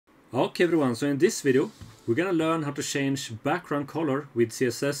Okay everyone, so in this video we're gonna learn how to change background color with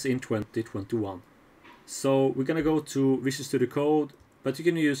CSS in 2021. So we're gonna go to Visual Studio Code, but you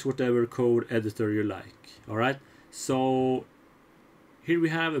can use whatever code editor you like. Alright, so here we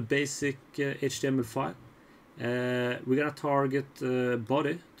have a basic HTML file. We're gonna target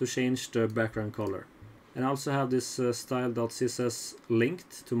body to change the background color. And I also have this style.css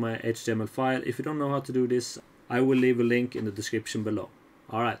linked to my HTML file. If you don't know how to do this, I will leave a link in the description below.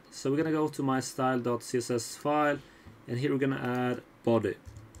 Alright, so we're gonna go to my style.css file, and here we're gonna add body.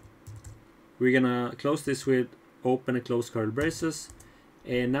 We're gonna close this with open and close curly braces,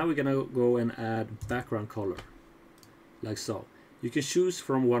 and now we're gonna go and add background color, like so. You can choose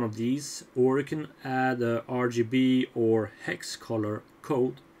from one of these, or you can add a RGB or hex color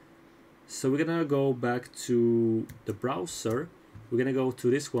code. So we're gonna go back to the browser. We're gonna go to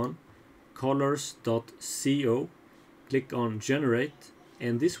this one, colors.co, click on generate,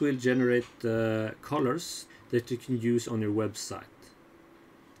 and this will generate the colors that you can use on your website.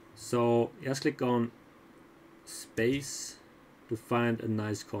 So just click on space to find a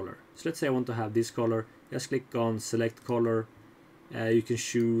nice color. So let's say I want to have this color. Just click on select color. You can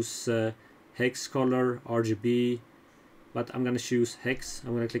choose hex color, RGB, but I'm gonna choose hex.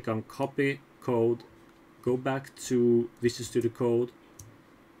 I'm gonna click on copy code, go back to Visual Studio Code,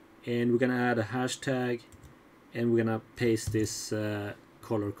 and we're gonna add a hashtag, and we're gonna paste this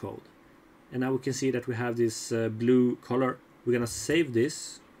color code. And now we can see that we have this blue color. We're gonna save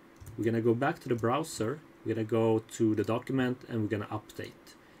this. We're gonna go back to the browser. We're gonna go to the document, and we're gonna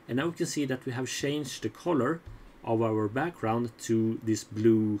update. And now we can see that we have changed the color of our background to this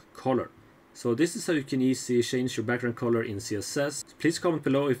blue color. So this is how you can easily change your background color in CSS. Please comment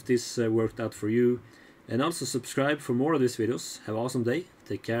below if this worked out for you, and also subscribe for more of these videos. Have an awesome day,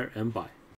 take care, and bye.